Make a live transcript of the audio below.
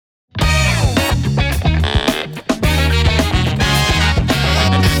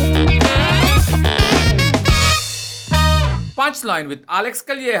Punchline with Alex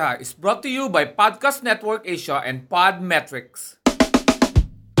Calleja is brought to you by Podcast Network Asia and Podmetrics.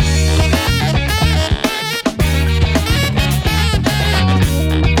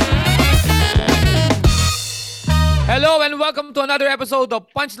 Hello and welcome to another episode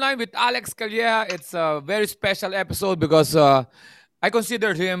of Punchline with Alex Calleja. It's a very special episode because I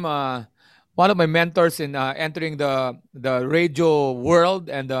consider him one of my mentors in entering the radio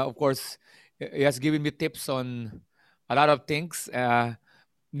world, and of course, he has given me tips on a lot of things.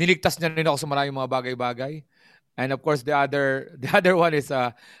 Niligtas niya rin ako sa maraming mga bagay-bagay. And of course, the other one is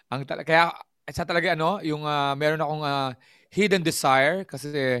kaya isa talaga yung meron akong hidden desire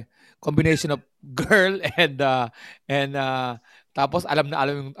kasi combination of girl and tapos alam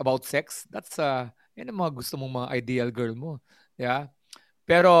yung about sex. That's yan ang mga gusto mong mga ideal girl mo. Yeah.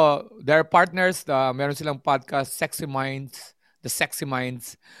 Pero their partners, meron silang podcast, Sexy Minds, The Sexy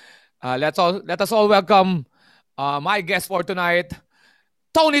Minds. Let us all welcome my guest for tonight,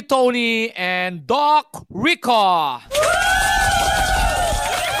 Tony and Doc Rico.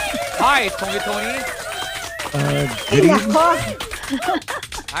 Hi, Tony. Good evening.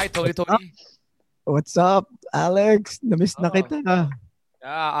 Hi, Tony. What's up, Alex? Namiss na kita.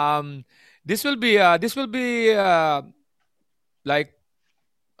 Yeah, this will be like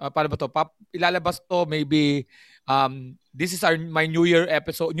paano ba to? Ilalabas to maybe this is my New Year's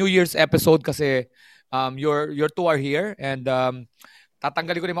episode kasi your two are here and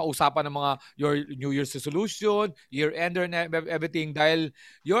tatanggalin ko rin mga usapan ng mga your New Year's resolution, year-ender and everything dahil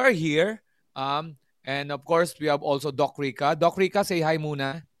you're here. And of course, we have also Doc Rica. Doc Rica, say hi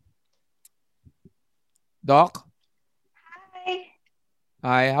muna. Doc?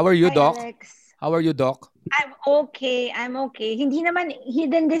 Hi, how are you, Hi, Doc? Alex. How are you, Doc? I'm okay. Hindi naman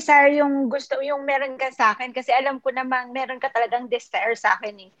hidden desire yung gusto yung meron ka sa akin kasi alam ko naman meron ka talagang desire sa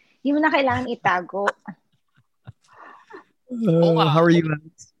akin eh. Hindi mo na kailangan itago. How are you,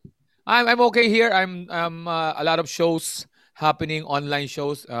 Alex? I'm okay here. I'm a lot of shows happening, online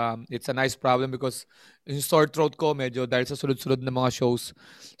shows. It's a nice problem because yung sore throat ko medyo dahil sa sulod-sulod na mga shows.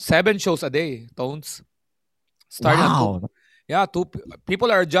 7 shows a day, Tones. Wow.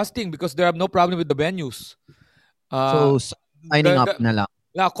 People are adjusting because they have no problem with the venues. So signing up na lang.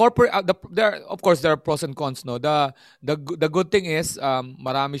 Yeah, corporate. There of course there are pros and cons. No, the good thing is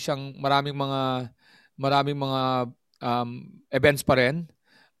maraming mga events pa rin.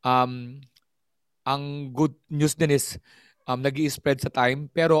 Ang good news din is nag-i-spread sa time.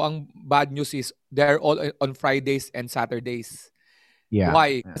 Pero ang bad news is they're all on Fridays and Saturdays. Yeah.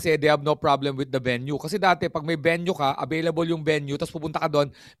 Why? Kasi they have no problem with the venue. Kasi dati pag may venue ka, available yung venue, tapos pupunta ka doon,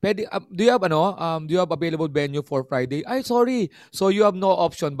 pwede, do you have available venue for Friday? Ay, sorry. So you have no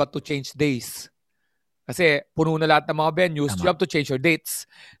option but to change days. Kasi puno na lahat ng mga venues, you have to change your dates.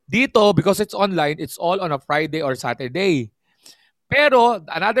 Dito, because it's online, it's all on a Friday or Saturday. Pero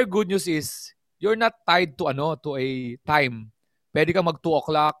another good news is you're not tied to a time. Pwede ka mag 2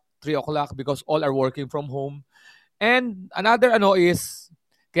 o'clock, 3 o'clock because all are working from home. And another is,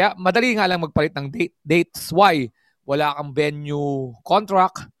 kaya madali nga lang magpalit ng dates. Why? Wala kang venue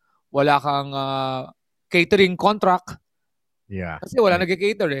contract, wala kang catering contract. Yeah. Kasi wala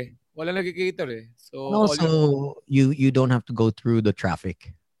nag-cater eh. So also, you don't have to go through the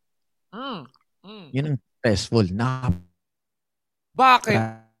traffic. Yun ang stressful. Bakit?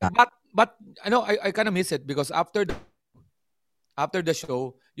 But I kind of miss it because after the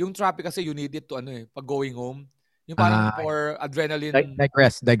show, yung traffic kasi you need it to pag going home. Yung parang for adrenaline.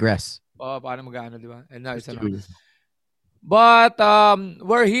 Digress. Paano mag-ano, di ba? And now it's But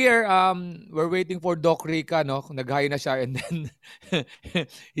we're here. We're waiting for Doc Rica, no? Nag-hi na siya and then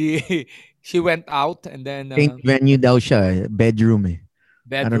she went out and then Paint venue daw siya, bedroom eh.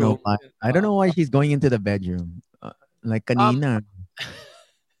 Bedroom. I don't know why she's going into the bedroom. Like kanina.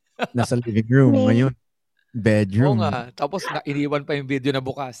 Nasa living room ngayon. Bedroom. Oo nga. Tapos iniwan pa yung video na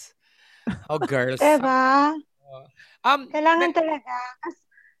bukas. Oh, girls. Diba? Kailangan talaga.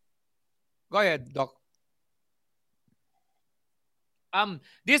 Go ahead, Doc.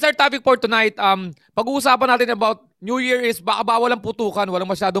 This is our topic for tonight. Pag-uusapan natin about New Year is baka bawal ang putukan. Walang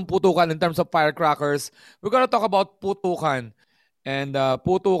masyadong putukan in terms of firecrackers. We're gonna talk about putukan. And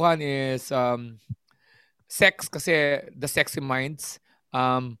putukan is sex kasi the Sexy Minds.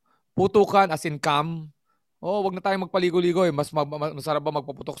 Putukan as in cam. Wag na tayong magpaligo-ligo eh. Mas masarap ba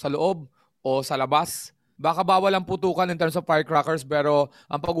magpaputok sa loob o sa labas? Baka bawal ang putukan in terms of firecrackers pero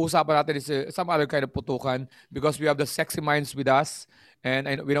ang pag-uusapan natin is some other kind of putukan because we have the Sexy Minds with us and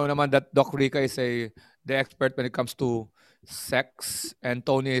we know naman that Doc Rica is the expert when it comes to sex and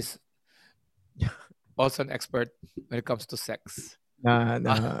Tony is also an expert when it comes to sex.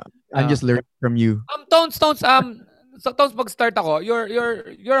 I'm just learning from you. Tones, So, Tones, mag-start ako.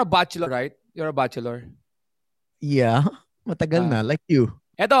 You're a bachelor, right? You're a bachelor. Yeah. Matagal na, like you.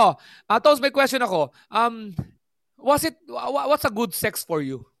 Eto, Tones, may question ako. What's a good sex for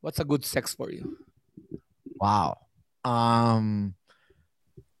you? What's a good sex for you? Wow. I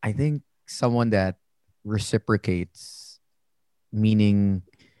think someone that reciprocates, meaning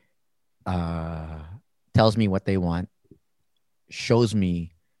tells me what they want, shows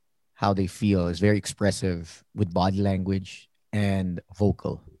me how they feel, is very expressive with body language and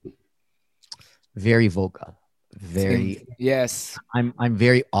vocal. Very vocal. Same. Very Yes. I'm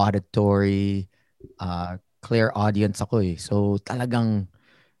very auditory, clear audience ako eh. So talagang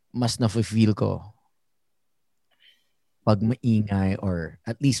mas na-feel ko pag maingay or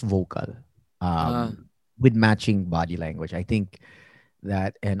at least vocal. With matching body language. I think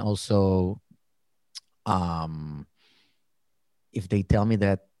that, and also if they tell me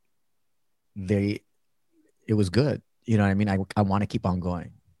that it was good, you know what I mean? I want to keep on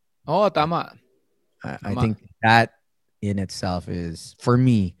going. Oh, tama. I think that in itself is, for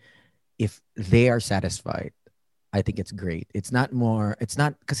me, if they are satisfied, I think it's great. It's not,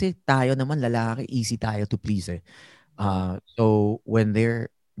 kasi tayo naman lalaki, easy tayo to please eh. So when they're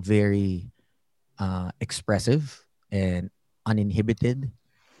very expressive and uninhibited,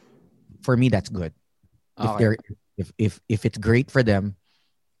 for me that's good. Okay. If it's great for them,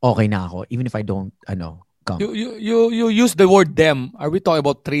 okay na ako, even if I don't come. You use the word them. Are we talking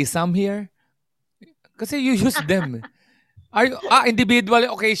about threesome here? Kasi you use them.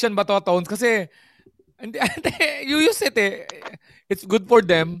 Individual occasion ba to, Tones? Kasi you use it eh. It's good for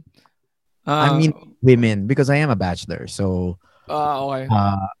them. I mean women, because I am a bachelor. So okay.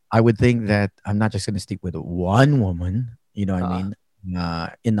 I would think that I'm not just going to stick with one woman, you know what I mean?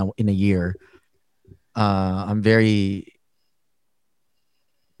 In a year. I'm very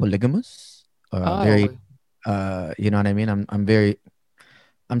polygamous. Very Okay. you know what I mean?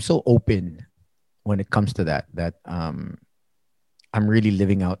 I'm so open when it comes to that I'm really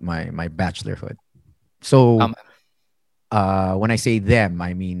living out my bachelorhood. So when I say them,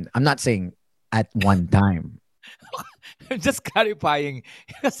 I mean, I'm not saying at one time. Just clarifying.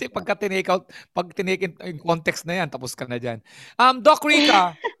 Kasi pag tinake in context na yan, tapos ka na dyan. Doc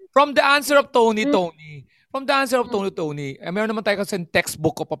Rica, from the answer of Tony, meron naman tayo kasi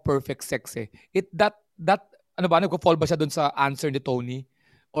textbook of a perfect sex eh. Ano ba, nagko-fall ba siya dun sa answer ni Tony?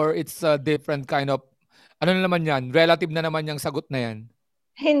 Or it's a different kind of, ano na naman yan? Relative na naman yung sagot na yan?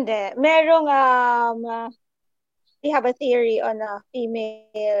 Hindi. Merong, we have a theory on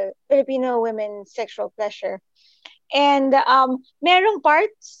female Filipino women's sexual pleasure. And merong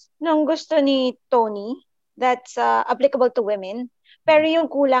parts ng gusto ni Tony that's applicable to women. Pero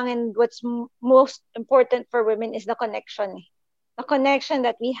yung kulang, and what's most important for women is the connection. The connection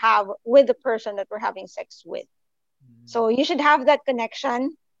that we have with the person that we're having sex with. So you should have that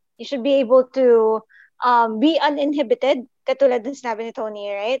connection. You should be able to be uninhibited. Katulad ng sinabi ni Tony,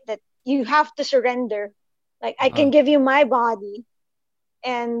 right? That you have to surrender. Like, I can give you my body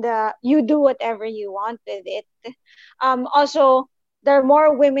and you do whatever you want with it. Also, there are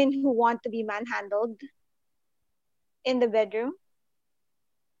more women who want to be manhandled in the bedroom.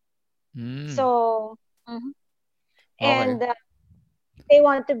 So, and they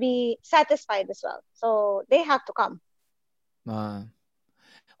want to be satisfied as well. So, they have to come.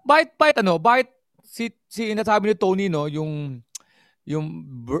 Bakit si nasabi ni Tony, no, yung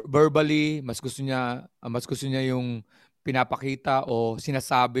verbally, mas gusto niya yung pinapakita o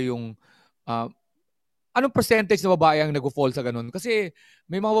sinasabi yung anong percentage na babae ang nag-fall sa ganun? Kasi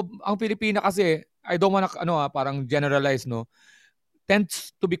may ang Pilipina kasi, I don't wanna parang generalize, no,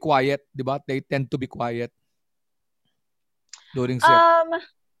 tends to be quiet, di ba? They tend to be quiet during sex.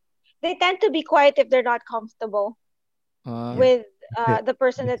 They tend to be quiet if they're not comfortable with the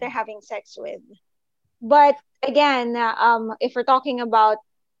person that they're having sex with. But again, if we're talking about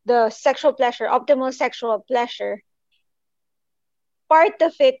the sexual pleasure, optimal sexual pleasure, part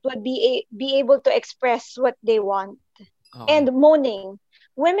of it would be able to express what they want. And moaning.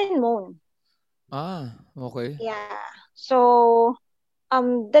 Women moan. Okay. Yeah. So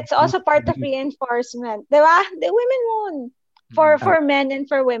that's also part of reinforcement. Diba? The women moan. For men and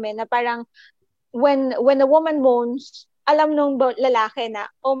for women, na parang when a woman moans, alam nung lalaki na,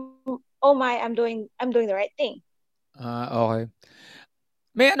 oh my, I'm doing the right thing. Okay.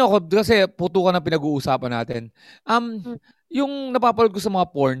 May kasi putukan na pinag-uusapan natin. Yung napapanood ko sa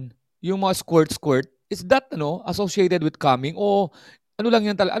mga porn, yung mga squirt, is that associated with coming o ano lang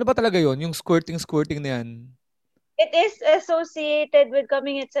yan talaga? Ano ba talaga yon? Yung squirting na yan? It is associated with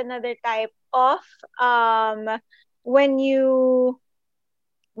coming. It's another type of when you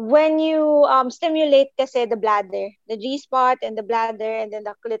when you stimulate kasi the bladder, the G-spot and the bladder, and then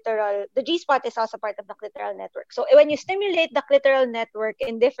the clitoral, the G-spot is also part of the clitoral network. So when you stimulate the clitoral network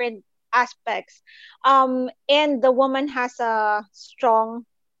in different aspects, and the woman has strong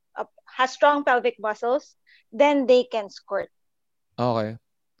pelvic muscles, then they can squirt. Okay.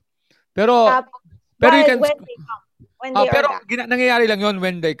 Pero Tapos, pero you can when they come, when they pero orgasm. nangyayari lang 'yon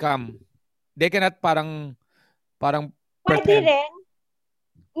when they come. They cannot parang Pwede pretend. rin.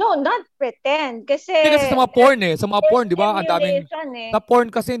 No, not pretend. Kasi, Hindi kasi sa mga porn sa mga there's porn, 'di ba? Ang daming stimulation eh. sa porn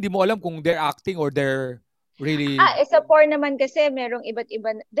kasi hindi mo alam kung they're acting or they're really Sa porn naman kasi merong iba't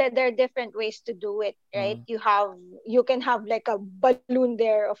iba, there are different ways to do it, right? You can have like a balloon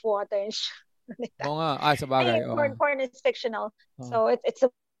there of water and like that. Oo nga. Sa bagay. Porn is fictional. Oo. So it's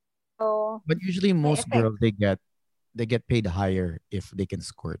so But usually may most effect girls they get paid higher if they can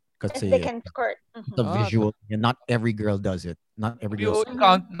squirt if kasi they can squirt. the visual and not every girl does it. Not every girl.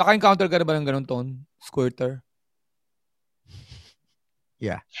 Naka-encounter ka na ba ng ganun tone? Squirter?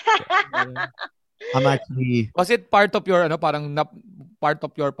 Yeah. I'm actually Was it part of your parang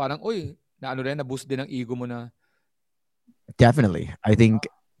uy, na ano rin na boost din ang ego mo na definitely. I think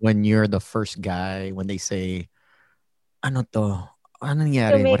when you're the first guy, when they say, ano to? Ano to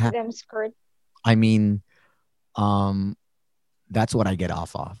nangyari? make What happened? them squirt. I mean, that's what I get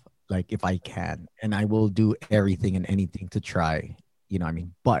off of. Like if I can, and I will do everything and anything to try. You know what I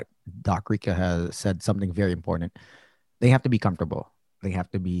mean? But Doc Rica has said something very important. They have to be comfortable. They have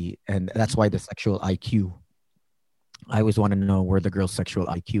to be, and that's why the sexual IQ. I always want to know where the girl's sexual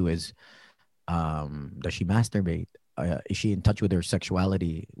IQ is. Does she masturbate? Is she in touch with her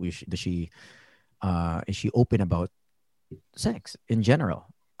sexuality? Is she open about sex in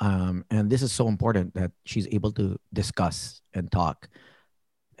general? And this is so important that she's able to discuss and talk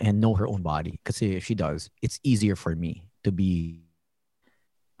and know her own body. Because if she does, it's easier for me to be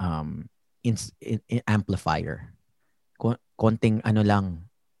in amplifier. Konting ano lang,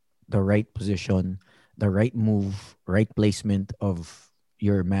 the right position, the right move, right placement of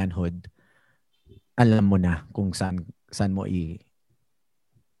your manhood. Alam mo na kung saan mo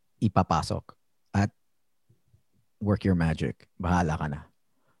ipapasok at work your magic. Bahala ka na.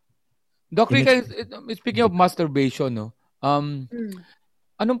 Doc Rica, speaking of masturbation, no?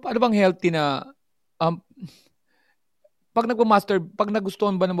 Ano bang healthy na pag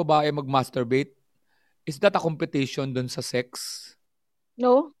nagustuhan ba ng babae mag-masturbate, is that a competition dun sa sex?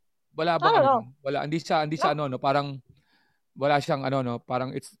 No. Wala bang wala, hindi siya no, parang wala siyang no,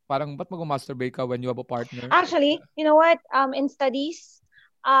 parang ba't mag-masturbate ka when you have a partner? Actually, you know what? In studies,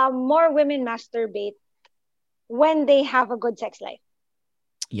 more women masturbate when they have a good sex life.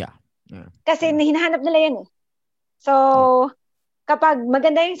 Yeah. Kasi hinahanap nila yun eh. So, kapag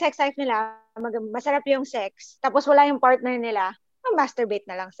maganda yung sex life nila, masarap yung sex, tapos wala yung partner nila, masturbate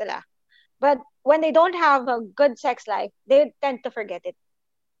na lang sila. But when they don't have a good sex life, they tend to forget it.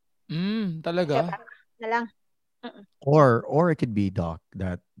 Talaga? Na lang. Or it could be, Doc,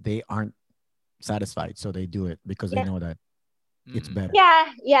 that they aren't satisfied, so they do it because they know that it's better.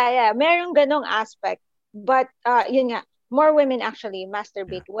 Yeah. Merong ganong aspect. But yun nga, more women actually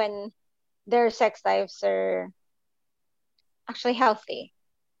masturbate when their sex lives are actually healthy.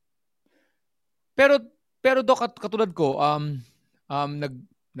 Pero Doc, katulad ko,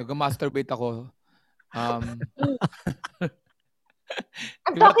 nag-masturbate ako.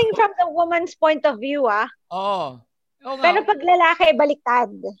 I'm talking from the woman's point of view, Oo. Pero pag lalaki,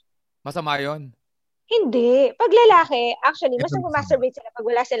 baliktad. Masama yun? Hindi. Pag lalaki, actually, mas nag-masturbate sila pag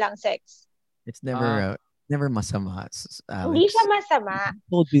wala silang sex. It's never masama. Alex. Hindi siya masama.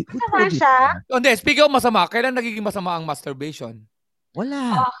 Masama siya. Hindi, speaking of masama, kailan nagiging masama ang masturbation?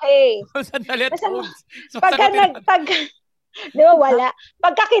 Wala. Okay. Sandali. Di ba wala?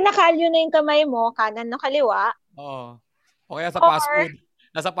 Pagka kinakalyo na yung kamay mo, kanan na kaliwa. Oo. O kaya sa fast food.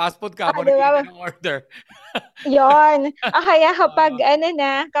 Nasa fast food ka, diba? ng order. Yon. Kaya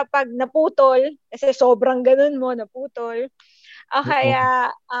kapag naputol, kasi sobrang ganun mo, naputol.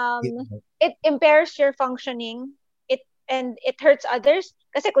 Kaya it impairs your functioning. It hurts others.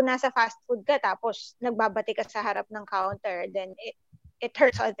 Kasi kung nasa fast food ka, tapos nagbabati ka sa harap ng counter, then it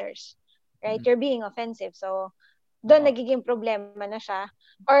hurts others. Right? You're being offensive. So, doon nagiging problema na siya.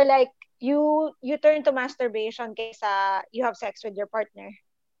 Or like, you turn to masturbation kaysa you have sex with your partner.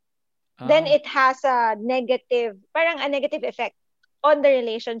 Then it has a negative effect on the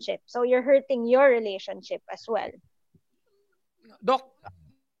relationship. So you're hurting your relationship as well. Doc,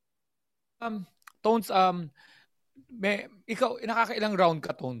 Tones, ikaw nakakailang round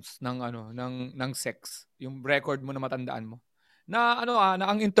ka, Tones, ng sex, yung record mo na matandaan mo? Na na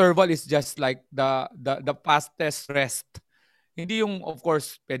ang interval is just like the fastest rest Hindi yung, of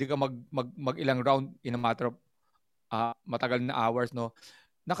course, pwede ka mag ilang round in a matter of matagal na hours, no?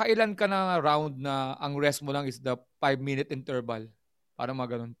 Nakailan ka na round na ang rest mo lang is the 5-minute interval? Parang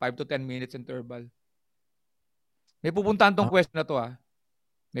mga ganun. 5 to 10 minutes interval. May pupuntahan tong question na to,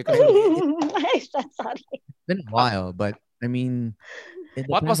 May kasunod. Sorry. It's been a while, but I mean, it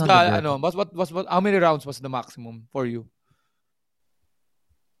What was depends on the, the girl. how many rounds was the maximum for you?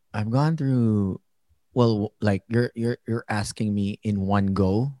 I've gone through. Well, like you're asking me in one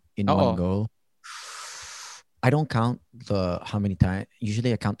go. I don't count how many times.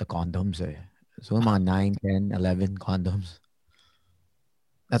 Usually I count the condoms. So mga 9, 10, 11 condoms.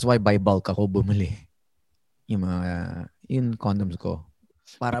 That's why by bulk ako bumili. Yung condoms ko.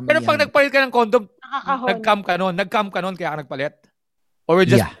 Para Pero pag nagpalit ka ng condom, Nakakahon. nag-cam ka nun, kaya ka nagpalit? Or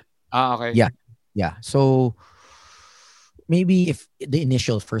just... Yeah. Okay. Yeah. So maybe if the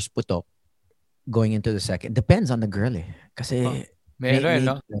initial first putok going into the second, depends on the girl Kasi may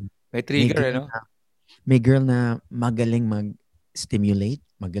trigger, may girl na magaling mag-stimulate,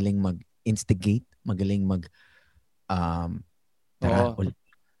 magaling mag-instigate, magaling tara, ulit.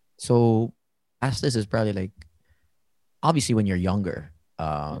 So fastest is probably like, obviously when you're younger.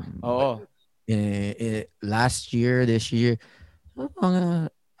 Last year, this year,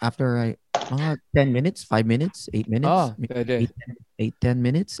 after mga 10 minutes, 5 minutes, 8 minutes, 8-10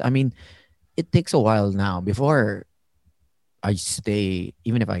 minutes. I mean, it takes a while now before I stay,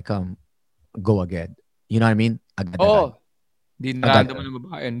 even if I go again. You know what I mean? Agad. Hindi naramdaman ng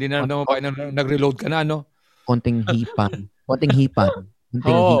babae. Hindi naramdaman ng babae na nag-reload ka na, no? Konting hipan.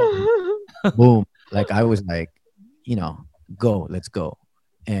 Boom. Like I was like, go, let's go.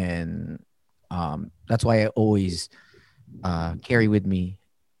 And that's why I always carry with me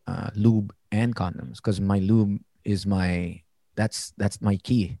lube and condoms, because my lube is that's my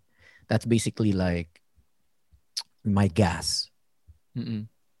key. That's basically like my gas. Mm-mm.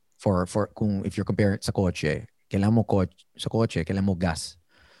 For kung if you're comparing sa kotse, kailangan mo sa kotse, kailangan mo gas.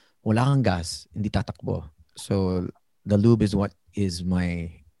 Wala kang gas, hindi tatakbo. So the lube is what is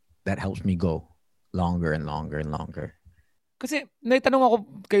that helps me go longer and longer and longer. Kasi naitanong ako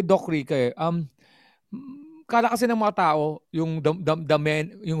kay Doc Rica kala kasi ng mga tao yung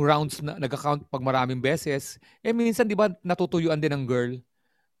yung rounds na nag-account pag maraming beses, minsan 'di ba natutuyuan din ng girl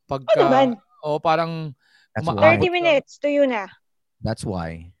pagka parang 30 minutes to you na. That's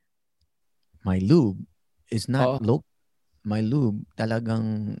why my lube is not low. My lube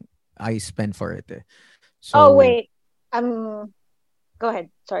talagang I spend for it. So wait. Go ahead.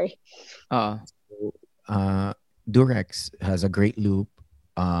 Sorry. Durex has a great lube,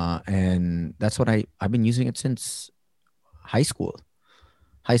 and that's what I've been using it since high school.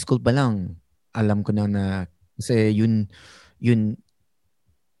 High school pa lang, alam ko na kasi yun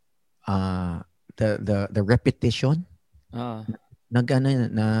the repetition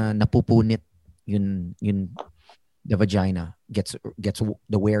napupunit yun the vagina gets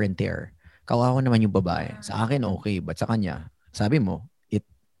the wear and tear. Kawawa naman yung babae. Sa akin okay, but sa kanya, sabi mo, it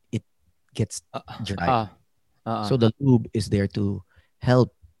gets dry. So the lube is there to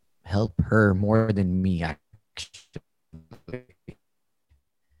help her more than me actually.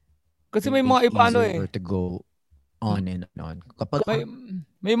 Kasi may mga iba to go on and on. Kapag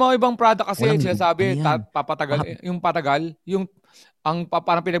may mga ibang product kasi sinasabi papatagal yung patagal, yung ang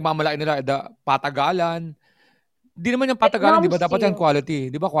parang pinagmamalaki nila patagalan. Di naman yung patagalan, di ba? Dapat yan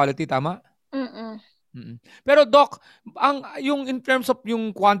quality. Di ba quality, tama? Pero Doc, yung in terms of yung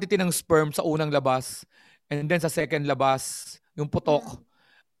quantity ng sperm sa unang labas and then sa second labas, yung putok,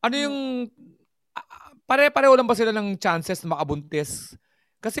 ano yung pare-pareho lang ba sila ng chances na makabuntis?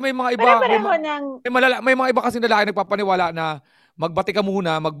 Kasi may mga iba may mga iba kasi lalaki nagpapaniwala na magbati ka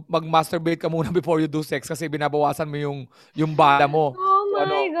muna, mag-masturbate ka muna before you do sex kasi binabawasan mo yung bala mo. Oh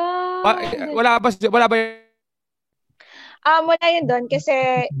my God. Wala ba wala yun doon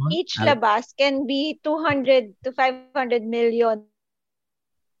kasi each labas can be 200 to 500 million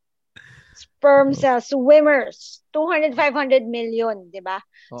sperm cells, swimmers. 200, 500 million, di ba?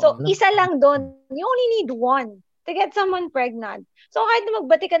 So, isa lang doon. You only need one to get someone pregnant. So, kahit na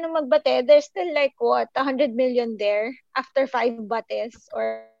magbati ka ng magbati, there's still like what? 100 million there after 5 bates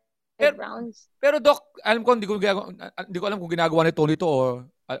or 5 rounds. Pero Doc, alam ko, hindi ko alam kung ginagawa ni Tony to o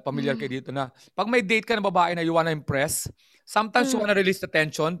familiar kayo dito na pag may date ka ng babae na you wanna impress, sometimes you wanna release the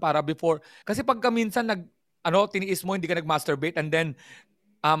tension para before, kasi pagka minsan tiniis mo, hindi ka nag-masturbate and then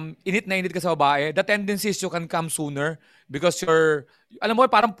init ka sa babae, the tendency is you can come sooner because alam mo,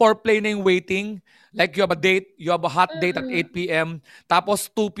 parang foreplay na yung waiting. Like you have a date, you have a hot date at 8 p.m. Tapos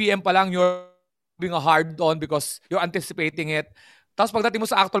 2 p.m. pa lang you're having a hard on because you're anticipating it. Tapos pagdating mo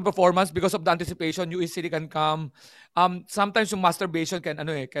sa actual performance, because of the anticipation, you easily can come. Sometimes yung masturbation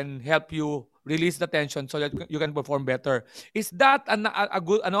can help you release the tension so that you can perform better. Is that a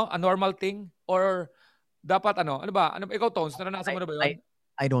good a normal thing, or dapat ano ba? Ikaw, Tones, naranasan mo na ba 'yon?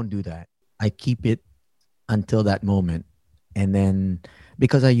 I don't do that. I keep it until that moment. And then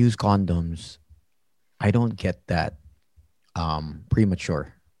because I use condoms, I don't get that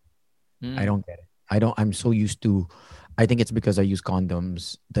premature. I don't get it. I'm so used to, I think it's because I use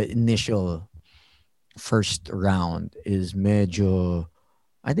condoms. The initial first round is medyo,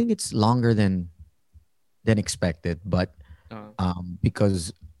 I think it's longer than expected, but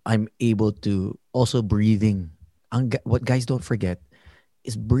because I'm able to also breathing. What guys don't forget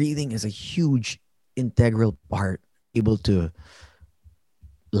is breathing is a huge integral part able to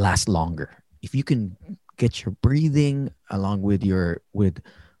last longer. If you can get your breathing along with your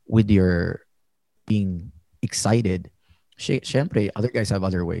being excited, syempre, other guys have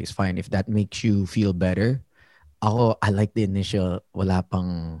other ways. Fine. If that makes you feel better, I like the initial wala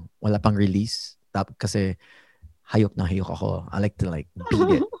pang release. Kasi hayok na hayok ako. I like to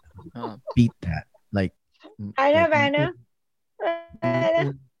beat it. Beat that. Ano?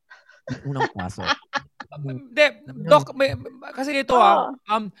 Unang paso. Doc, kasi ito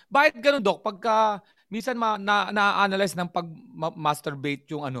bakit ganun, Doc? Pagka minsan na-analyze ng pag-masturbate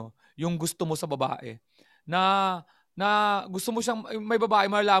yung gusto mo sa babae, na gusto mo siyang, may babae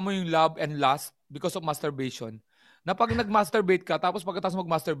malalaman mo yung love and lust because of masturbation. Na pag nag-masturbate ka, tapos pagkatapos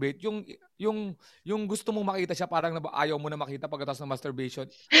mag-masturbate, yung gusto mong makita siya, parang ayaw mo na makita pagkatapos ng masturbation.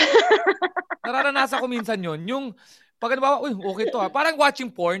 Nararanasan ko minsan yun. Yung, pag okay to parang watching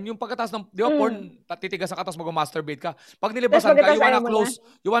porn, yung pagkatapos ng, di ba porn, titigas ka tapos mag-masturbate ka. Pag nilibasan ka,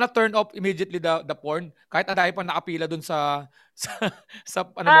 you wanna turn off immediately the porn, kahit na dahil pa nakapila dun sa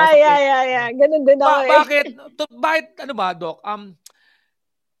yeah. Ganun din ako Bakit, Doc?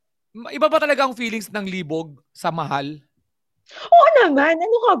 Iba ba talaga ang feelings ng libog sa mahal? Oo naman.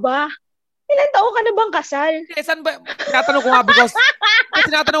 Ano ka ba? Ilan taon ka na bang kasal? Saan ba? Tinatanong ko nga because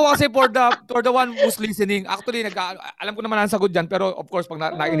tinatanong ko kasi for the one who's listening. Actually, alam ko naman ang sagot dyan, pero of course,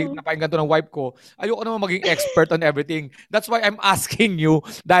 pag napakinggan to ng wife ko, ayoko naman maging expert on everything. That's why I'm asking you,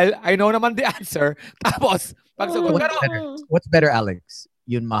 dahil I know naman the answer. Tapos, pagsagot. What's better, Alex?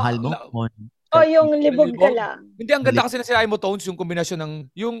 Yun mahal mo? Yung libog ka lang. Hindi, ang ganda kasi na sinabi mo, Tones, yung kombinasyon ng,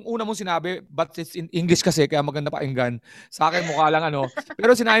 yung una mong sinabi, but it's in English kasi, kaya maganda pakinggan. Sa akin, mukha lang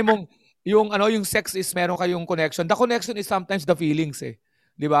Pero sinabi mong, yung sex is meron kayong connection. The connection is sometimes the feelings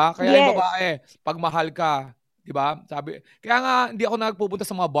 'di ba? Kaya yung babae, pag mahal ka, 'di ba? Kaya nga hindi ako nagpupunta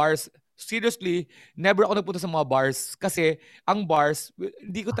sa mga bars. Seriously, never ako nagpunta sa mga bars kasi ang bars,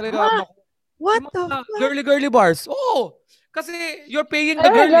 hindi ko talaga What the fuck? Girly bars. Oo. Kasi you're paying the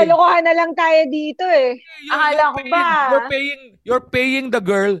girl. Lolokohan na lang tayo dito Akala ko ba? You're paying the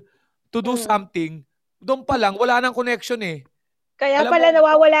girl to do something. Doon pa lang wala nang connection Kaya pala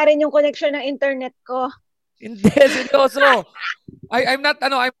nawawala rin yung connection ng internet ko. Hindi, seryoso. I'm not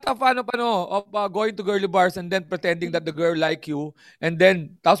a fan of going to girly bars and then pretending that the girl like you and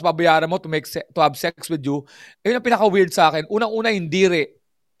then tapos babayaran mo to have sex with you. Yun ang pinaka-weird sa akin. Unang-una,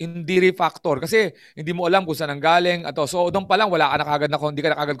 hindi factor kasi hindi mo alam kung saan ang galing so doon pa lang wala ka na kagad hindi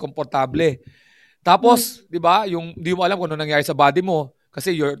ka na kagad komportable. Tapos, 'di ba, yung hindi mo alam kung ano nangyayari sa body mo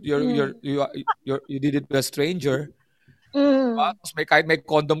kasi you did it with a stranger. Tapos may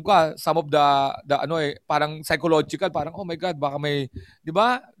condom ka, some of the parang psychological, parang oh my God, baka may, 'di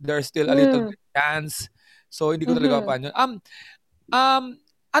ba? There's still a little bit chance. So hindi ko talaga pa yun.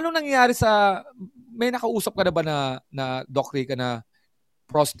 Ano nangyayari may nakausap ka na ba na Doc Rica na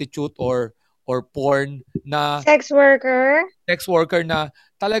prostitute or porn na sex worker na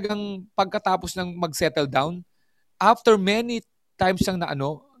talagang pagkatapos ng mag-settle down, after many times siyang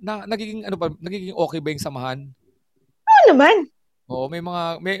nagiging okay ba yung samahan? Oo naman. May mga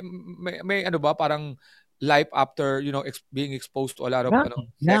may parang life after being exposed to a lot of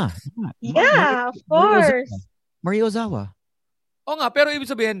sex. Yeah, of course. Maria Ozawa. Oo nga, pero ibig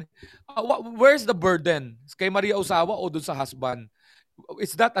sabihin, where's the burden? Kay Maria Ozawa o dun sa husband?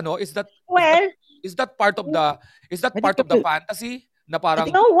 Is that part of the fantasy? Na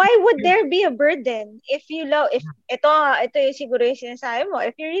parang, no, why would there be a burden if you love, if ito yung siguro yung sinasabi mo,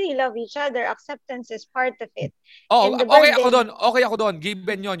 if you really love each other, acceptance is part of it. Okay ako doon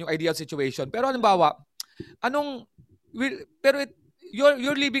given yon yung ideal situation, pero halimbawa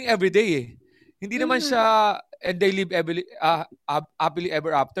you're living every day hindi naman siya and they live happily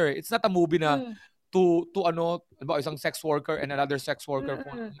ever after. It's not a movie na to isang sex worker and another sex worker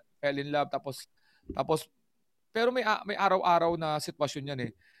fell in love tapos pero may araw-araw na sitwasyon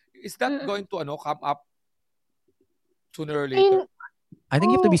yan Is that going to come up sooner or later? I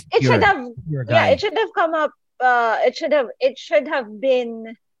think you have to be It should secure. have, You're a yeah, guy. it should have come up. It should have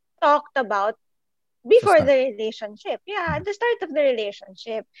been talked about Sa before start. the relationship. Yeah, at the start of the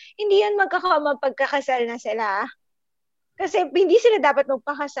relationship. Hindi yan magkakama pagkakasal na sila. Kasi hindi sila dapat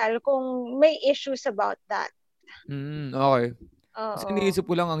magpakasal kung may issues about that. Okay. Kasi Oo. iniisip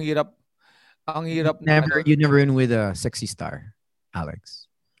ko lang ang hirap na You never win with a sexy star, Alex.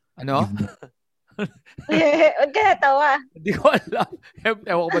 ano? You've never- Huwag ka natawa. Hindi ko alam.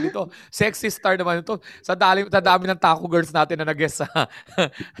 Ewan ko ba dito? Sexy star naman ito. Sa dami ng taco girls natin na nag-guest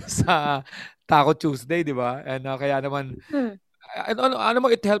sa Taco Tuesday, di ba? And kaya naman, ano mo,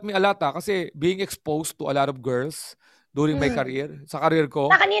 it helped me a lot kasi being exposed to a lot of girls during my career, sa career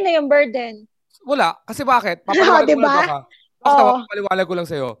ko. Na kanina yung burden. Wala. Kasi bakit? Papaliwanag ko Diba? lang ka. Papaliwanag ko lang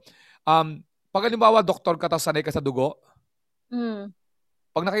sa'yo. Pag halimbawa, doktor ka tapos sanay ka sa dugo,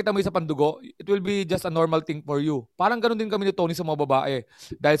 pag nakita mo yung sa pandugo, it will be just a normal thing for you. Parang ganun din kami ni Tony sa mga babae.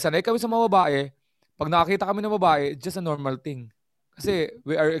 Dahil sanay kami sa mga babae, pag nakakita kami ng babae, it's just a normal thing. Kasi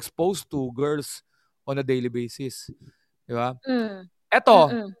we are exposed to girls on a daily basis. Di ba? Eto,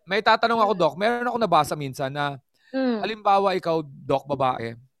 may tatanong ako, Doc. Meron ako nabasa minsan na halimbawa ikaw, Doc,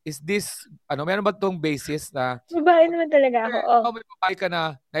 babae, is this, meron ba itong basis na babae naman talaga ako. may babae ka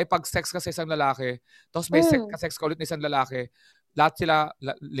na naipag-sex ka sa isang lalaki, tapos may sex ka ulit na isang lalaki, lahat sila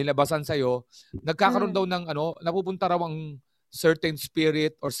lilabasan sa'yo, nagkakaroon daw ng napupunta raw ang certain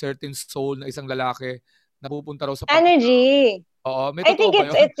spirit or certain soul na isang lalaki, napupunta raw sa energy. Oo, may I think totoo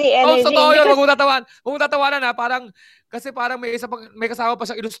ba yun? it's the energy. Totoo yun, Because... huwag mo tatawanan na, parang may kasama pa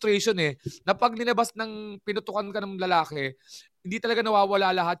siyang illustration na pag linabas ng pinutukan ka ng lalaki, hindi talaga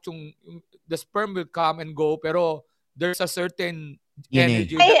nawawala lahat yung the sperm will come and go, pero there's a certain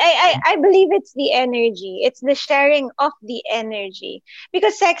energy. I believe it's the energy. It's the sharing of the energy.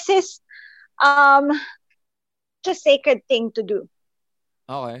 Because sex is a sacred thing to do.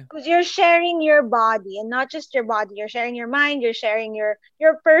 Okay. Because you're sharing your body, and not just your body. You're sharing your mind. You're sharing your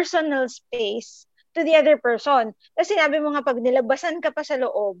personal space to the other person. Kasi sinabi mo nga, pag nilabasan ka sa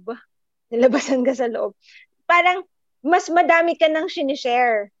loob, parang mas madami ka nang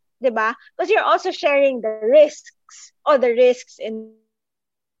sinishare. Diba? Because you're also sharing the risks. The risks in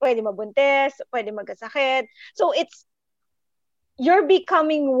pwede mabuntis, pwede magkasakit. So you're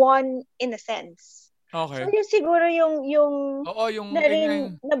becoming one in a sense. Okay. So yun siguro yung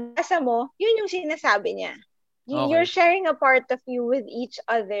nabasa mo, yun yung sinasabi niya. Okay. You're sharing a part of you with each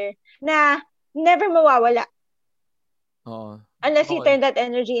other na never mawawala. Unless you turn that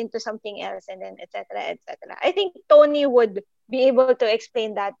energy into something else, and then et cetera. I think Tony would be able to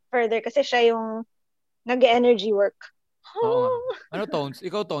explain that further kasi siya yung nag-energy work. Ano, Tones?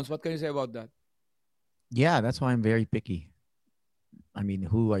 Ikaw, Tones, what can you say about that? Yeah, that's why I'm very picky. I mean,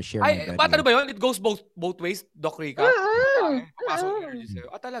 who I share my bed with. Ano ba yun? It goes both ways, Doc Rica? Papasok yung energy sa'yo.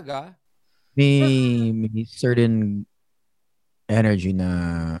 Talaga? May certain energy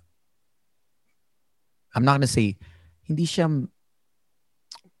na I'm not gonna say hindi siya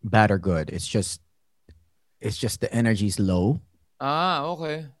bad or good. It's just the energy is low.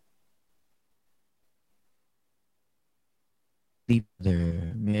 Okay.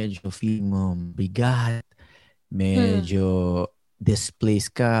 Medyo feeling mo bigat, medyo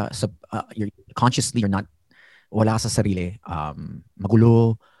displaced ka consciously you're not wala ka sa sarili,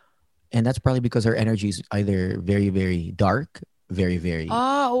 magulo, and that's probably because our energy is either very very dark, very very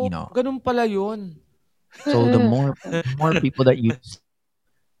ganun pala yun. So the more people that you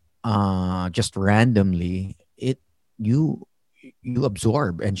just randomly, you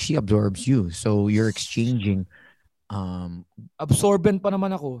absorb and she absorbs you, so you're exchanging. Absorbent pa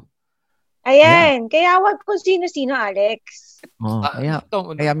naman ako. Ayan, kaya wag kung sino-sino, Alex. Kaya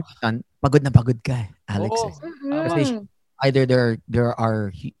minsan, pagod na pagod ka, Alex. Kasi either there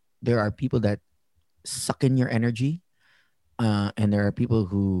are people that suck in your energy, and there are people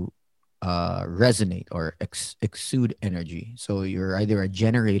who resonate or exude energy. So you're either a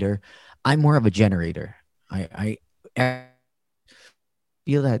generator. I'm more of a generator. I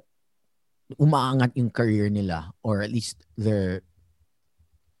feel that umaangat yung career nila, or at least they're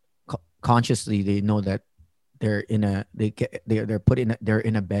consciously they know that they're in a they're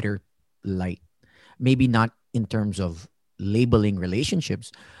in a better light. Maybe not in terms of labeling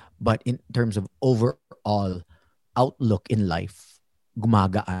relationships, but in terms of overall outlook in life.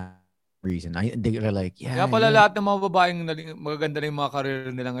 Gumagaan reason. They're like, Kaya pala lahat ng mga babaeng magaganda na yung mga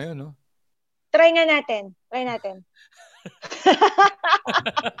career nila ngayon, no? Try natin.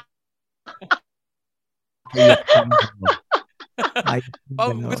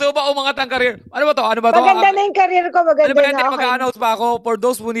 Gusto mo ba umangat ang career? Ano ba to? Maganda na yung career ko. Maganda na. Mag-announce pa ako for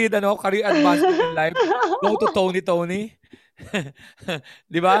those who need career advancement in life. Go to Tony.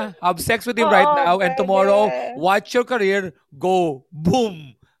 Di ba? Have sex with him right Oo, now and pwede. tomorrow, watch your career go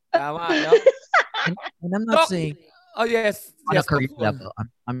boom. Tama, no? And I'm not Doc, saying oh yes, on a yes, Doc. career level.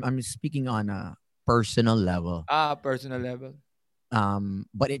 I'm speaking on a personal level. Personal level.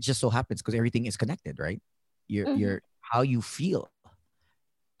 But it just so happens because everything is connected, right? Mhm. Your how you feel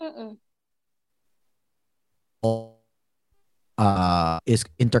Mm-mm. all is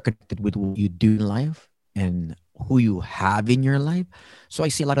interconnected with what you do in life and who you have in your life. So I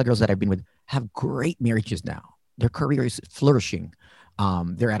see a lot of girls that I've been with have great marriages now. Their career is flourishing.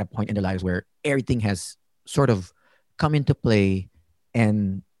 They're at a point in their lives where everything has sort of come into play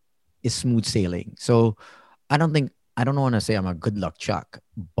and is smooth sailing. So I don't want to say I'm a good luck Chuck,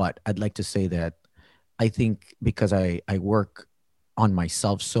 but I'd like to say that I think because I work on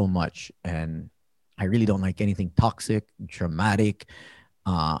myself so much and I really don't like anything toxic, dramatic.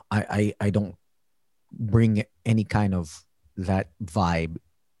 I don't bring any kind of that vibe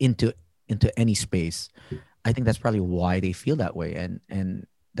into any space. I think that's probably why they feel that way, and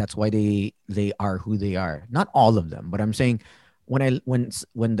that's why they are who they are. Not all of them, but I'm saying when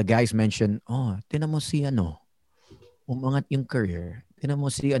the guys mention, oh, tinan mo si ano, umangat yung career. Tinan mo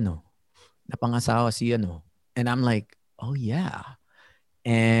si ano, napangasawa si ano. And I'm like, oh yeah.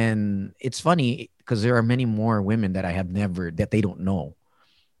 And it's funny because there are many more women that I have never that they don't know.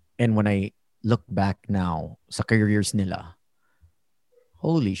 And when I look back now sa careers nila,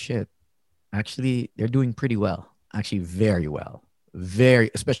 holy shit. Actually, they're doing pretty well. Actually, very well.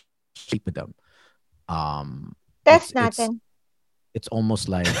 Very, especially with them. Um, Test it's natin. it's almost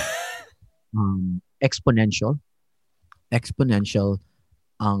like exponential. Exponential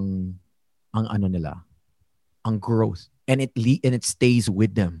ang ano nila, ang growth. And it stays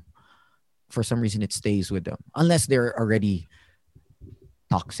with them. For some reason it stays with them. Unless they're already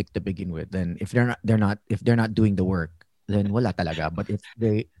toxic to begin with. Then if they're not doing the work, then wala talaga. But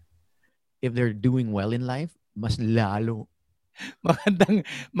if they're doing well in life, mas lalo. Magandang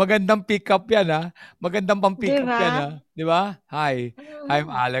magandang pick up 'yan, Magandang pang-pick Di up 'yan, ba? 'Di ba? Hi,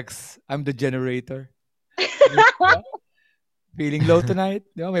 I'm Mm. Alex. I'm the generator. 'Di ba? Feeling low tonight,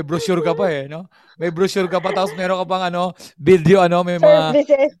 'di ba? May brochure ka pa, no? May brochure ka pa tapos meron ka pang video may mga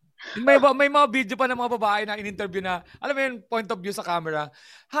Services. may mga video pa ng mga babae na in-interview na, alam mo yun, point of view sa camera.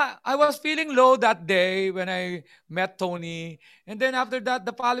 I was feeling low that day when I met Tony. And then after that,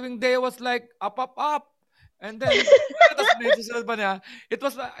 the following day was like, up, up, up. And then, tapos may susunod pa niya, it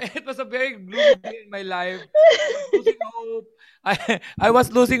was a very gloomy day in my life. I was losing hope. I was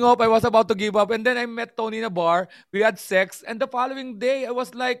losing hope. I was about to give up. And then I met Tony in a bar. We had sex. And the following day, I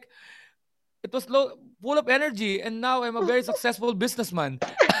was like, it was full of energy. And now I'm a very successful businessman.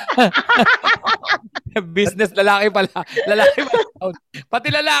 Business, lalaki pala. Lalaki pala. Tone. Pati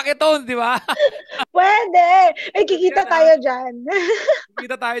lalaki, Tones, di ba? Pwede. Ay, kikita Yan, tayo dyan.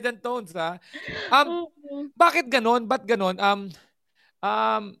 Kita tayo dyan, Tones, Mm. Bakit ganon? Ba't ganon?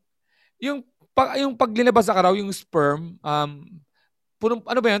 Um, yung pag linabas sa araw, yung sperm,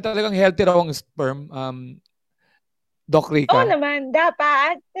 ano ba yan? Talagang healthy raw ang sperm. Doc Oo Rica. naman,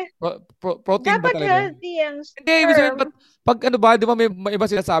 dapat. Protein ba Dapat talaga? healthy ang Hindi, ibig sabihin, sperm. pag ano ba, di ba may iba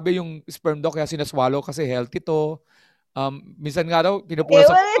sinasabi yung sperm daw kaya sinaswallow kasi healthy to. Minsan nga daw, Well,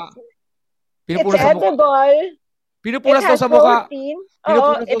 it's Pinupunas sa mukha. edible. It Pinupunas daw has sa mukha. protein. Oo,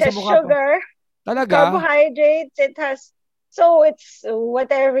 Pinupunas it daw sa has mukha to. sugar, Talaga? carbohydrates. It has, so it's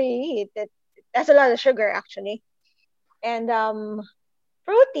whatever you eat. It has a lot of sugar actually. And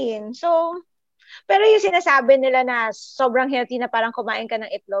protein. So, pero yung sinasabi nila na sobrang healthy na parang kumain ka ng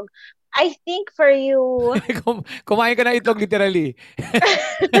itlog, I think for you, Kumain ka ng itlog literally.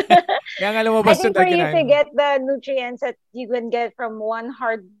 Kaya nga I lumabas think yun for dahil you kinain to mo. get the nutrients that you can get from one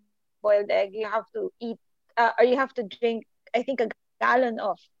hard-boiled egg, you have to eat, or you have to drink, I think, a gallon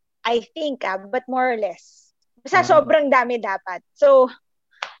of, I think, but more or less. Basta sobrang dami dapat. So,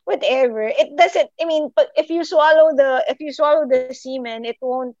 whatever. It doesn't, I mean, if you swallow the semen, it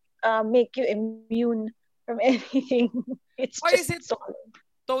won't make you immune from anything. It's Why is just it, swallow.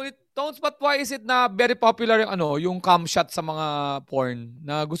 Tones, but why is it na very popular yung cam shot sa mga porn?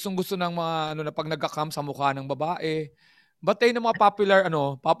 Na gustong-gusto ng mga na pag nagka-cam sa mukha ng babae. Ba't tayo ng mga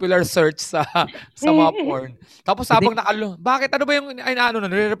popular search sa mga porn? Tapos I think bakit ano ba yung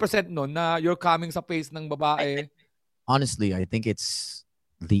nire-represent nun na you're coming sa face ng babae? honestly, I think it's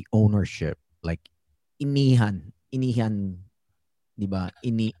the ownership. Like inihan, 'di ba?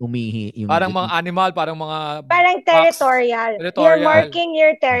 Umihi yung Parang mga animal, parang mga Parang fox. territorial. You're Territorial. marking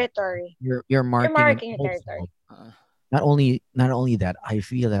your territory. you're marking, and You're marking your territory. also, not only that, I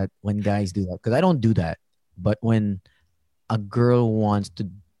feel that when guys do that, because I don't do that, but when a girl wants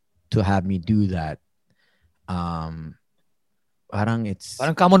to have me do that, um Parang it's...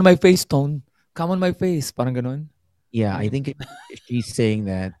 Parang come on my face, Tone. Come on my face. Parang ganun. Yeah, I think she's saying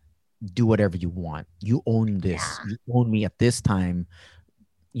that do whatever you want. You own this. Yeah. You own me at this time.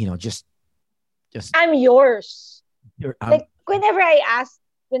 You know, just I'm yours. I'm, Like whenever I ask,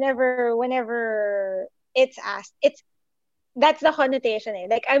 whenever it's asked, that's the connotation.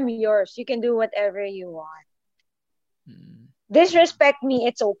 Like I'm yours. You can do whatever you want. Disrespect me,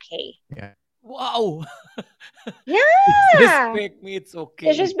 it's okay. yeah. Wow. Yeah. Disrespect me, it's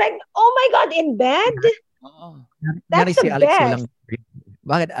okay. Disrespect. Oh my God, in bed? Oo. That's si the Alex best. walang...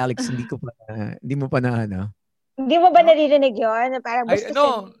 Bakit Alex hindi mo pa na ano? Hindi mo ba naririnig yun? Parang I, gusto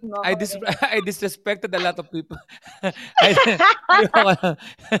no, mo I, ako dis- rin. I disrespected a lot of people.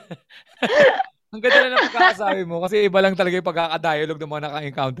 Ang ganda na ng pagkakasabi mo kasi iba lang talaga yung pagkakadialog ng mga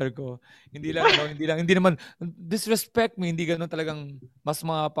naka-encounter ko. Hindi naman disrespect me, hindi ganoon talagang mas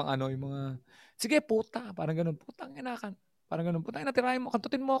mga pang ano, yung mga sige puta, parang ganoon, putang ina kan. Parang ganoon, putang ina tirahin mo,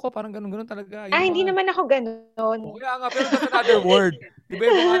 kantutin mo ako, parang ganoon talaga. Yung Hindi mga, naman ako ganun. o kaya nga, pero that's another word. Di ba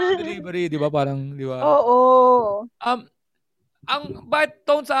yung mga delivery, di ba? Parang, di ba? Oo.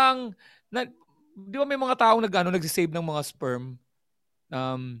 Tones di ba may mga taong nagsisave ng mga sperm?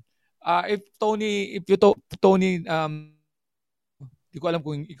 If Tony, di ko alam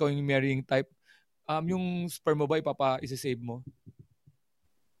kung ikaw yung marrying type, yung sperm mo ba isi-save mo?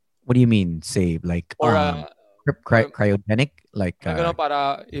 What do you mean save? Like Or cryogenic? Like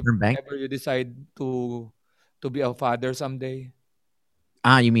para if sperm bank? ever you decide to be a father someday?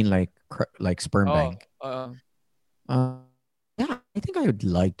 You mean like sperm bank? Yeah, I think I would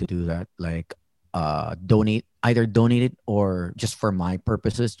like to do that. Like either donate it or just for my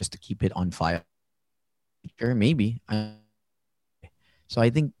purposes, just to keep it on file. Sure, maybe. So I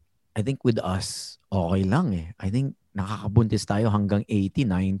think with us, okay lang eh. I think nakakabuntis tayo hanggang 80,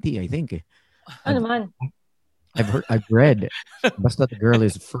 90, I think eh. I've read, basta the girl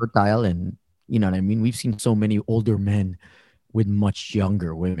is fertile and, you know what I mean? We've seen so many older men with much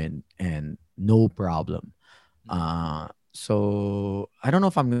younger women and no problem. So I don't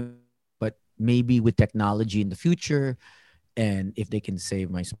know if but maybe with technology in the future, and if they can save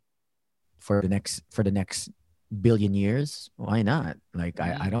my for the next billion years, why not? Like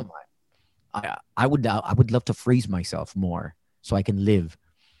I don't mind. I would love to freeze myself more so I can live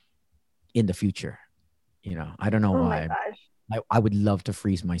in the future. You know, I don't know why. I would love to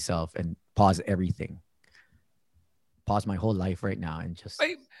freeze myself and pause everything. Pause my whole life right now and just...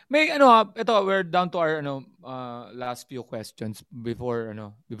 ito, we're down to our last few questions before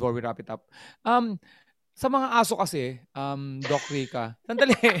we wrap it up. Sa mga aso kasi, Doc Rica,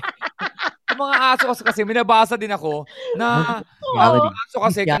 sandali. Sa mga aso kasi minabasa din ako na aso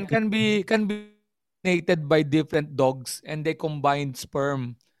kasi can be mated by different dogs and they combine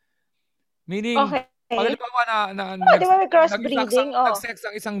sperm. Meaning, pag halimbawa crossbreeding, nag-sex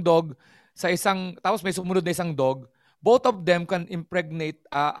ang isang dog sa isang, tapos may sumunod na isang dog, both of them can impregnate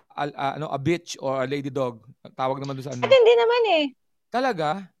a bitch or a lady dog. Tawag naman doon sa ano. Hindi naman eh.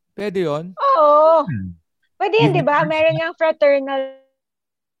 Talaga? Pwede yun? Oo. Pwede yun, di ba? Meron nga fraternal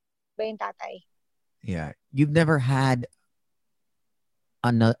ba yung tatay? Yeah. You've never had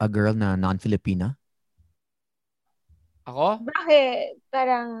a girl na non-Filipina? Ako? Bakit?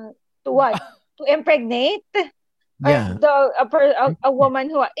 Parang, to what? To impregnate? Yeah. A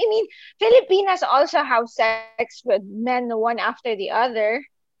woman who... I mean, Filipinas also have sex with men one after the other.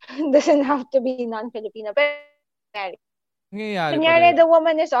 Doesn't have to be non-Filipino. Pero, kunyari, the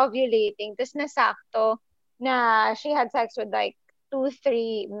woman is ovulating, tapos nasakto na she had sex with like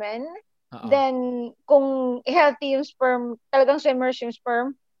 2-3 men. Then, kung healthy yung sperm, talagang swimmers yung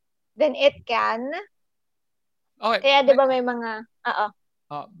sperm, then it can. Okay. Kaya di ba may mga...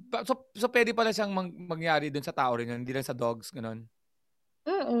 So pwede pala siyang mangyari dun sa tao rin yun, hindi lang sa dogs, ganun?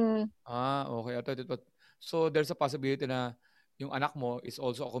 Okay. So there's a possibility na yung anak mo is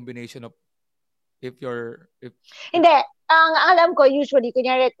also a combination of Hindi. Ang alam ko, usually,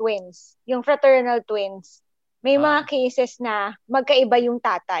 kunyari twins, yung fraternal twins, may mga cases na magkaiba yung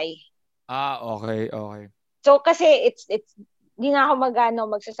tatay. Okay. So kasi it's di na ako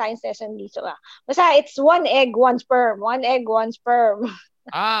magsa-science lesson dito. Basta it's 1 egg, 1 sperm. 1 egg, 1 sperm.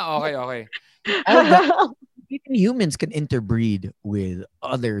 Okay. Even humans can interbreed with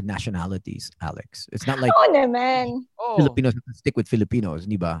other nationalities, Alex. It's not like naman. Filipinos have to stick with Filipinos,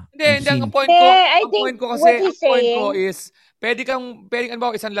 di ba? Hindi, ang point ko is, pwede kang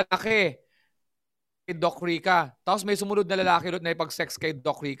isang lalaki, kay Doc Rica, tapos may sumunod na lalaki doon na ipag-sex kay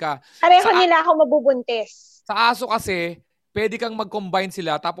Doc Rica. Pareho nila ako mabubuntis. Sa aso kasi, pwede kang mag-combine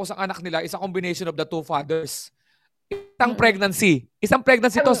sila, tapos ang anak nila is a combination of the two fathers. Isang pregnancy to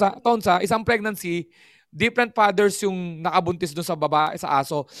isang pregnancy different fathers yung nakabuntis doon sa babae, sa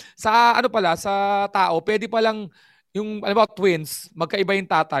aso. Sa ano pala, sa tao, pwede palang yung twins, magkaiba yung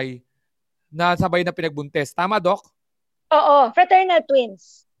tatay na sabay na pinagbuntis. Tama, Doc? Oo, fraternal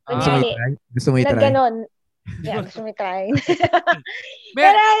twins. Gusto mo Kunyari, i-try? Gusto mo i-try? nagganon. Yeah, gusto mo try.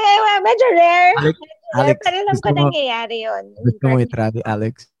 Pero medyo rare. Alex, Alex, Pero alam ko nangyayari yun. Gusto mo i-try,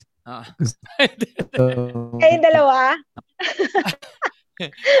 Alex? Kayong dalawa?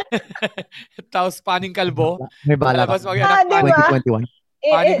 Tapos paning kalbo. May bala ka. Diba? 2021.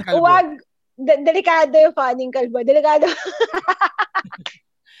 Paning kalbo. Huwag. Delikado yung paning kalbo. Delikado.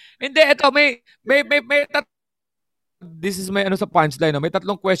 Hindi, ito, may this is may sa punchline. No? May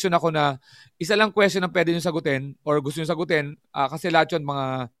tatlong question ako na isa lang question ang pwede nyo sagutin or gusto nyo sagutin kasi lahat yun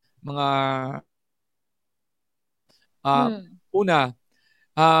mga una,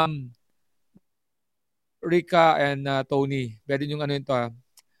 Rika and Tony, pwede nyo ano ito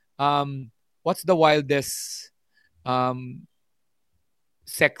what's the wildest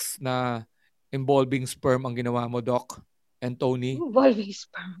sex na involving sperm ang ginawa mo, Doc and Tony? Involving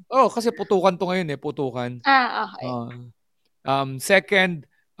sperm. Oh, kasi putukan to ngayon putukan. Okay. Second,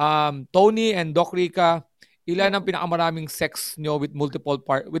 Tony and Doc Rica, ilan ang pinakamaraming sex nyo with multiple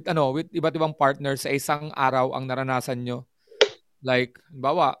with iba't ibang partners sa isang araw ang naranasan nyo? Like,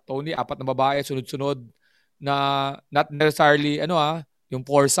 halimbawa, Tony, 4 na babae, sunod-sunod na not necessarily yung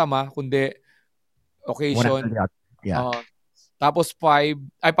foursome kundi occasion. Yeah. Tapos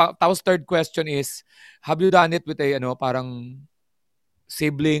tapos third question is, have you done it with parang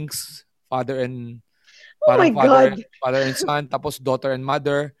siblings, father and father and son, tapos daughter and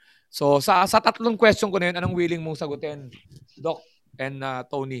mother. So sa tatlong question ko na yun, anong willing mong sagutin, Doc and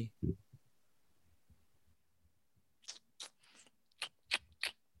Tony?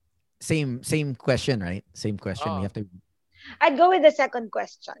 Same question, right? Same question. You have to. I'd go with the second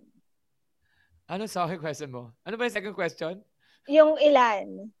question. Ano sa question mo? Ano ba yung second question? Yung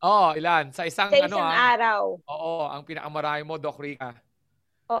ilan. Ilan. Sa isang araw. Oo, ang pinakamarami mo, Doc Rica.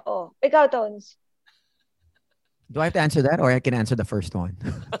 Oo. Ikaw, Tones. Do I have to answer that or I can answer the first one?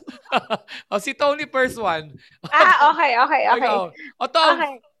 Si Tony first one. Okay.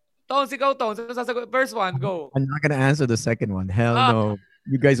 Tones, ikaw, Tones. First one, go. I'm not gonna answer the second one. Hell no.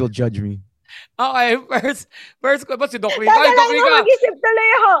 You guys will judge me. Okay, first ko ba si Doc Rica? Doc Rica. Mag-isip tuloy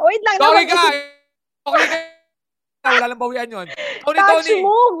ako. Wait lang. Doc Rica. Wala lang bawian yun. Tony.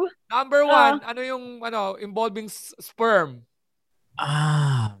 Move. Number 1, ano yung involving sperm?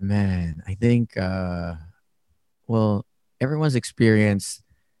 Man. I think well, everyone's experienced,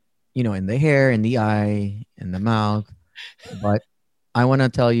 in the hair, in the eye, in the mouth. But I want to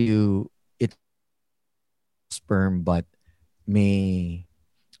tell you, it's sperm, but may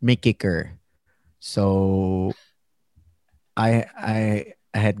kicker. So I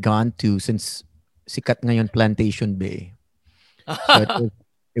had gone to, since sikat ngayon Plantation Bay. So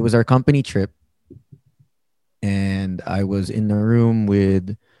it was our company trip, and I was in the room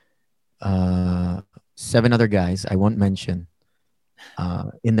with 7 other guys I won't mention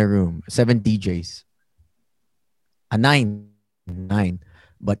in the room, 7 DJs. 9,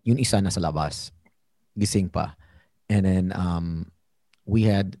 but yung isa nasa labas, gising pa. And then we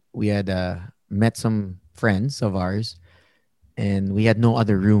had met some friends of ours, and we had no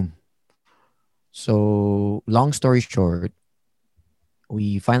other room. So long story short,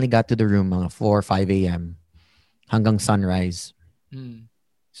 we finally got to the room mga 4 or 5 a.m. hanggang sunrise.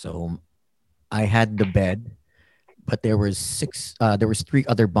 So I had the bed, but there was 3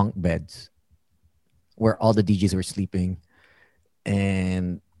 other bunk beds where all the DJs were sleeping.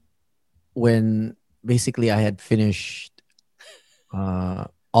 And when basically I had finished,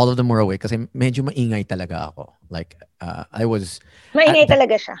 all of them were awake kasi medyo maingay talaga ako. Like I was maingay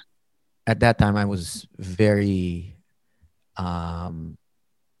talaga siya. At that time I was very what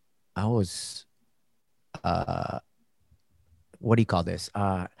do you call this?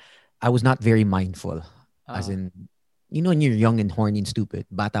 I was not very mindful. As in, when you're young and horny and stupid,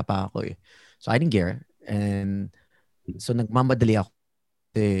 bata pa ako eh. So I didn't care. And so nagmamadali ako.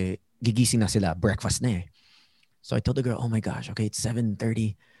 Gigising na sila. Breakfast na eh. So I told the girl, oh my gosh, okay, it's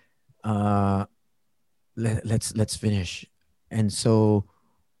 7:30. Let's finish. And so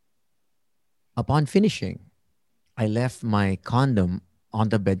upon finishing, I left my condom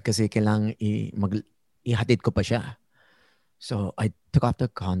on the bed kasi kailangan ihatid ko pa siya. So I took off the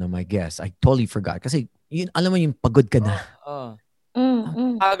condom, I guess. I totally forgot. Kasi alam mo yung pagod ka na.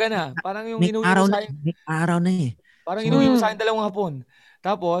 Aga na. Parang yung May araw na eh. Parang inuwi mo sa akin 2 hapon.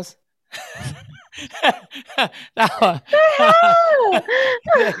 Tapos, Tawa. hell?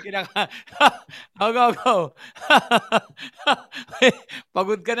 Go, go, go.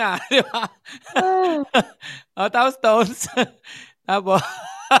 Pagod ka na, di ba? Tapos Tones. Tapos,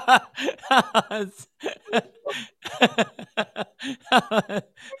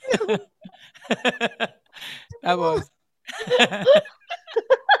 tapos,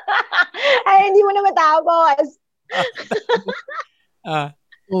 Ay, hindi mo na matapos. ah,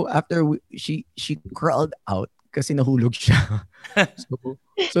 So after she crawled out kasi nahulog siya.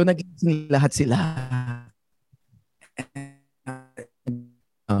 So nagising lahat sila.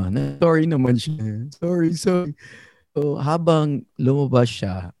 Sorry naman siya. Sorry. So habang lumabas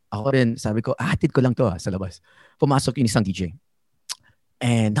siya, ako rin sabi ko, hatid ko lang to sa labas. Pumasok yung isang DJ.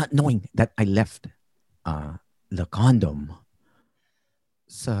 And not knowing that I left the condom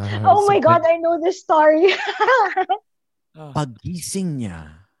Oh my God, I know this story. Pagising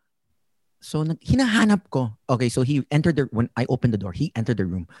niya. So hinahanap ko. Okay, so when I opened the door, he entered the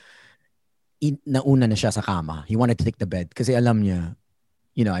room. Nauna na siya sa kama. He wanted to take the bed kasi alam niya,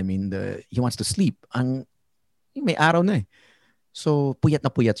 he wants to sleep. May araw na eh. So puyat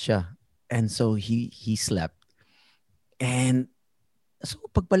na puyat siya. And so he slept. And so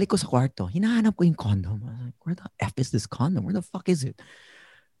pagbalik ko sa kwarto, hinahanap ko yung condom. I was like, where the F is this condom? Where the fuck is it?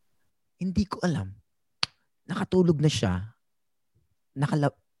 Hindi ko alam. Nakatulog na siya. The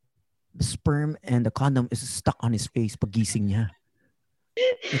sperm and the condom is stuck on his face pagising niya.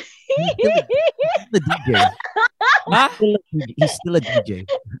 He's still a DJ. He's still a DJ.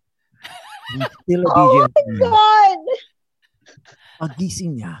 He's still a DJ. Oh my God!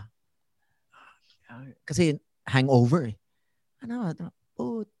 Pagising niya. Kasi hangover eh.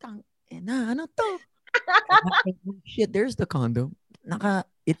 Putang ina, ano to? Shit, there's the condom.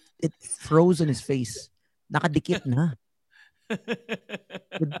 It froze on his face. Nakadikit na.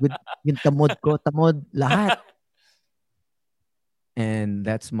 with yung tamod, lahat. And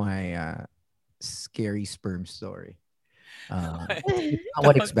that's my scary sperm story. No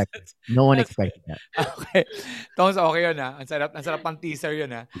one expected. No one expected that. Okay. Tones, okay yun ha. Ang sarap pang teaser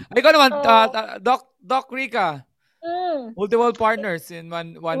yun ha. Ikaw naman, Doc Rica. Multiple partners in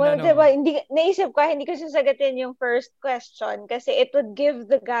one Well, diba, naisip ko, hindi ko sasagutin yung first question kasi it would give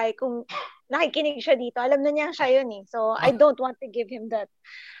the guy, kung nakikinig siya dito, alam na niya siya yun eh. So, I don't want to give him that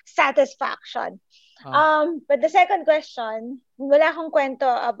satisfaction. But the second question, wala akong kwento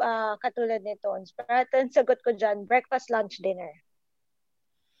katulad ni Tones. Pero ang sagot ko dyan, breakfast, lunch, dinner.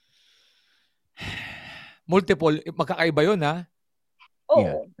 Multiple, magkakaiba yun ha?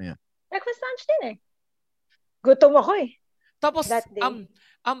 Oo. Yeah. Breakfast, lunch, dinner. Gutom ako eh. Tapos, sa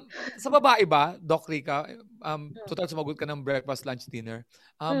babae ba, Doc Rica, total sumagot ka ng breakfast, lunch, dinner,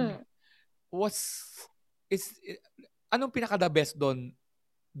 anong pinaka-the best doon?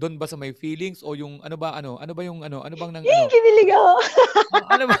 Doon ba sa may feelings o yung ano bang Kinilig ako.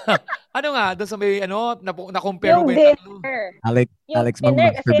 ano nga doon sa may na-compare mo ba yung dinner. Alex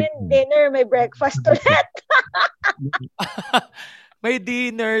dinner kasi yung dinner may breakfast ulit. May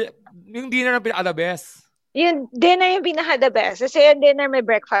dinner, yung dinner ang pinaka-the best. Yung dinner yung pinaka-the best. Kasi yung dinner may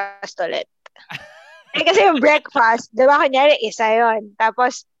breakfast ulit. Kasi yung breakfast, di ba kunyari isa yon.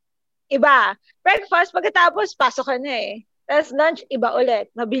 Tapos, iba. Breakfast, pagkatapos, pasok ka na eh. Tapos lunch, iba ulit.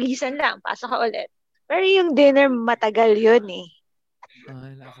 Mabilisan lang, pasok ka ulit. Pero yung dinner, matagal yun eh.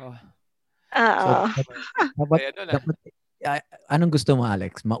 Ay, nako. Dapat, anong gusto mo,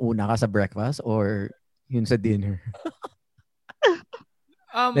 Alex? Mauna ka sa breakfast or yun sa dinner?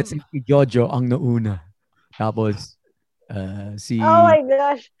 Let's say si Jojo ang nauna. Tapos, oh my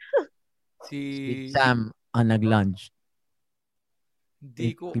gosh. Si Sam ang nag-lunch.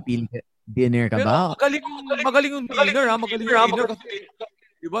 Hindi ko. Pipili ka, dinner ka pero ba? magaling yung dinner ha. Magaling yung dinner kasi,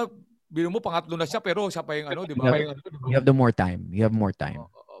 di ba, biro mo, pangatlo na siya, pero siya pa yung di ba? You have more time.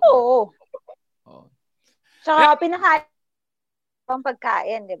 Oo. Saka pinakain pang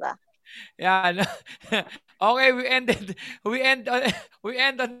pagkain, di ba? Yan. Okay, we end on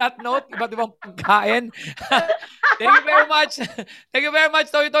that note. Iba't ibang pagkain. Thank you very much. Thank you very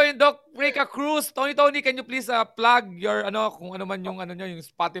much, Tony and Doc Rica Cruz. Tony, can you please plug your kung ano man yung yung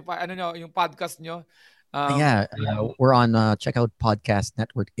Spotify, yung podcast nyo? We're on check out Podcast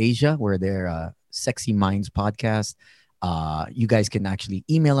Network Asia. We're there, Sexy Minds Podcast. You guys can actually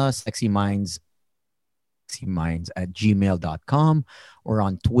email us sexyminds@gmail.com, or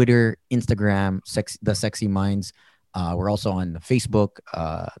on Twitter, Instagram, the Sexy Minds. We're also on Facebook,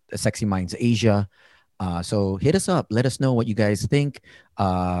 the Sexy Minds Asia. So hit us up. Let us know what you guys think.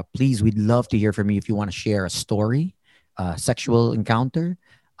 Please, we'd love to hear from you if you want to share a story, sexual encounter,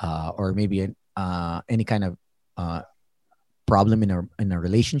 or maybe any kind of problem in a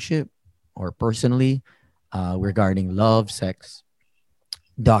relationship. or personally, regarding love, sex,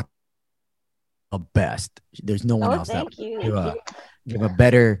 Doc the best. There's no one Oh, else that thank will you. give a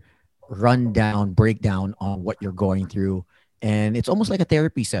better rundown, breakdown on what you're going through. And it's almost like a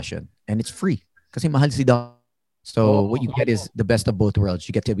therapy session. And it's free. Kasi mahal si Doc. So what you Oh. get is the best of both worlds.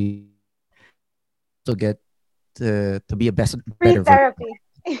 You get to be to get to be a Free better version. therapy.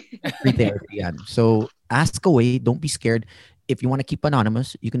 Free therapy. Yan. So ask away. Don't be scared. If you want to keep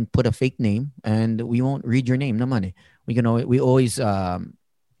anonymous, you can put a fake name, and we won't read your name. Naman eh. We always uh,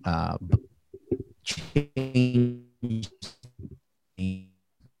 change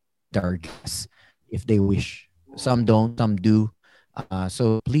our guests if they wish. Some don't, some do.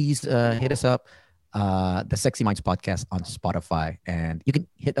 So please hit us up, the Sexy Minds podcast on Spotify. And you can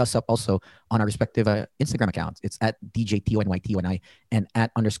hit us up also on our respective Instagram accounts. It's at DJTYNYTYNI and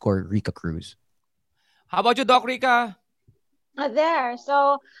at underscore Rika Cruz. How about you, Doc Rica? There.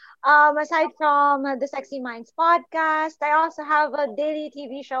 So, aside from the Sexy Minds podcast, I also have a daily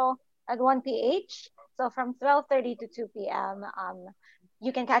TV show at 1 p.h. So from 12:30 to 2 p.m.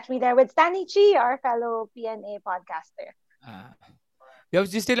 You can catch me there with Stanley Chi, our fellow PNA podcaster. Ah. You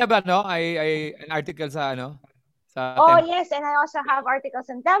still have ano, an article sa ano, sa Oh, Tempo. yes, and I also have articles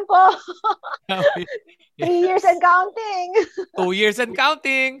in Tempo. 3 years and counting. 2 years and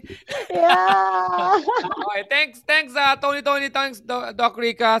counting. Yeah. Okay, thanks, Tony, thanks, Doc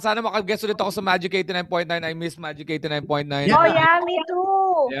Rica. Sana makaguest ulit ako sa Magic 89.9. I miss Magic 89.9. Yeah. Oh, yeah, me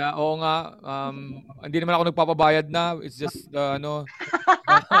too. Yeah, oo nga. Hindi naman ako nagpapabayad na. It's just, that's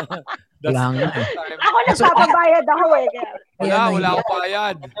Wala nga eh. time. Ako nagpapabayad ako eh. Wala akong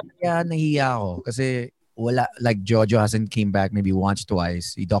bayad. Kaya nahiya ako. Kasi wala, like Jojo hasn't came back maybe once,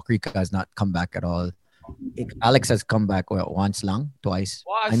 twice. Si Doc Rica has not come back at all. Alex has come back once lang, twice.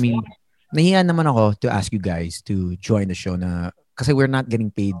 I mean, nahiya naman ako to ask you guys to join the show na kasi we're not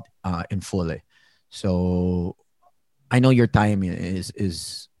getting paid in full eh. So I know your time is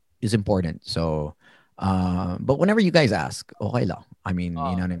important. So but whenever you guys ask, okay lang. I mean,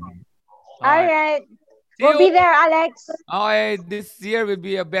 you know what I mean? All right. See We'll you. be there, Alex. Okay, this year will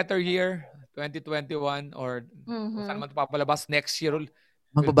be a better year. 2021 or Mhm. saan man ito papalabas next year.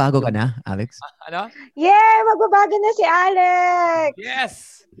 Magbabago ka na, Alex? Ano? Yeah, magbabago na si Alex. Yes!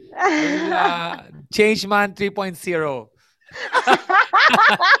 I will, Change Man 3.0.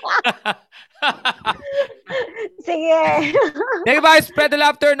 Sige. Hey guys, spread the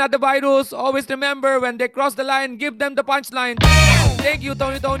laughter, not the virus. Always remember, when they cross the line, give them the punchline. Thank you,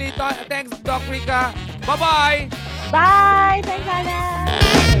 Tony. Thanks, Doc Rica. Bye-bye. Bye. Thanks,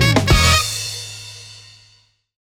 Alex.